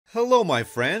Hello my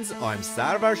friends, I'm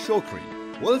Sarvar Shokri.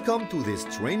 Welcome to this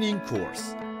training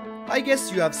course. I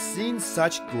guess you have seen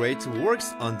such great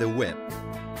works on the web,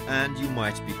 and you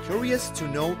might be curious to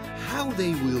know how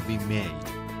they will be made.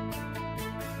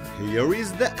 Here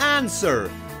is the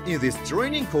answer! In this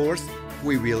training course,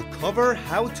 we will cover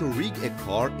how to rig a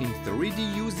car in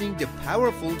 3D using the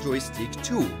powerful joystick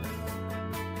tool.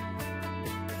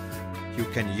 You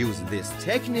can use this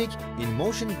technique in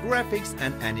motion graphics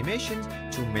and animations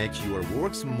to make your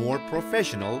works more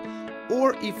professional,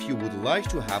 or if you would like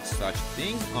to have such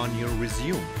things on your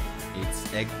resume,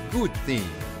 it's a good thing.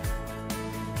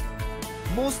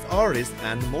 Most artists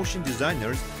and motion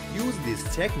designers use this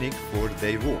technique for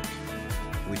their work,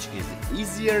 which is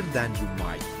easier than you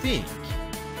might think.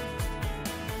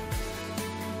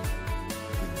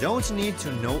 You don't need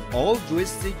to know all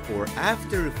joystick or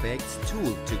After Effects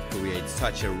tool to create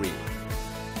such a rig.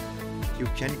 You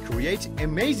can create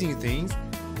amazing things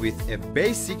with a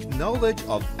basic knowledge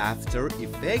of After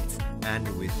Effects and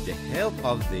with the help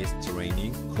of this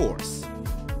training course.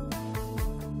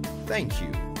 Thank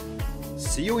you.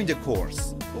 See you in the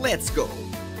course. Let's go!